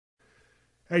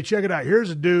Hey, check it out. Here's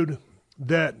a dude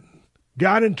that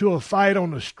got into a fight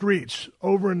on the streets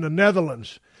over in the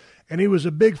Netherlands, and he was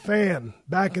a big fan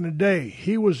back in the day.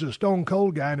 He was a Stone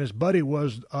Cold guy, and his buddy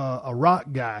was a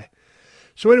rock guy.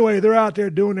 So anyway, they're out there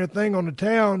doing their thing on the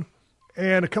town,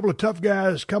 and a couple of tough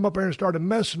guys come up there and started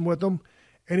messing with them,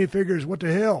 and he figures, what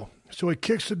the hell? So he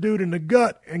kicks the dude in the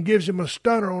gut and gives him a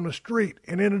stunner on the street,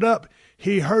 and ended up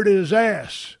he hurt his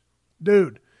ass.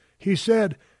 Dude, he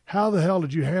said, how the hell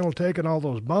did you handle taking all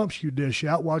those bumps you dish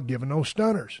out while giving those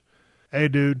stunners? Hey,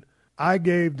 dude, I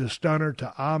gave the stunner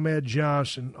to Ahmed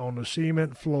Johnson on the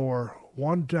cement floor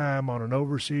one time on an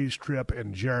overseas trip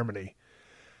in Germany.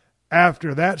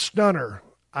 After that stunner,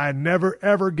 I never,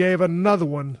 ever gave another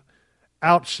one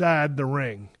outside the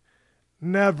ring.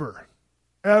 Never,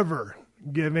 ever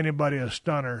give anybody a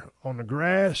stunner on the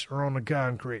grass or on the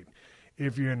concrete.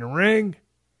 If you're in the ring,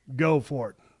 go for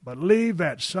it. But leave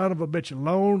that son of a bitch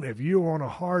alone if you're on a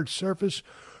hard surface,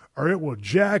 or it will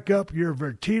jack up your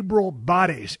vertebral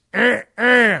bodies.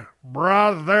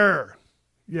 Brother.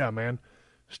 Yeah, man.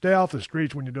 Stay off the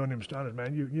streets when you're doing them stunners,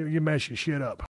 man. You mess your shit up.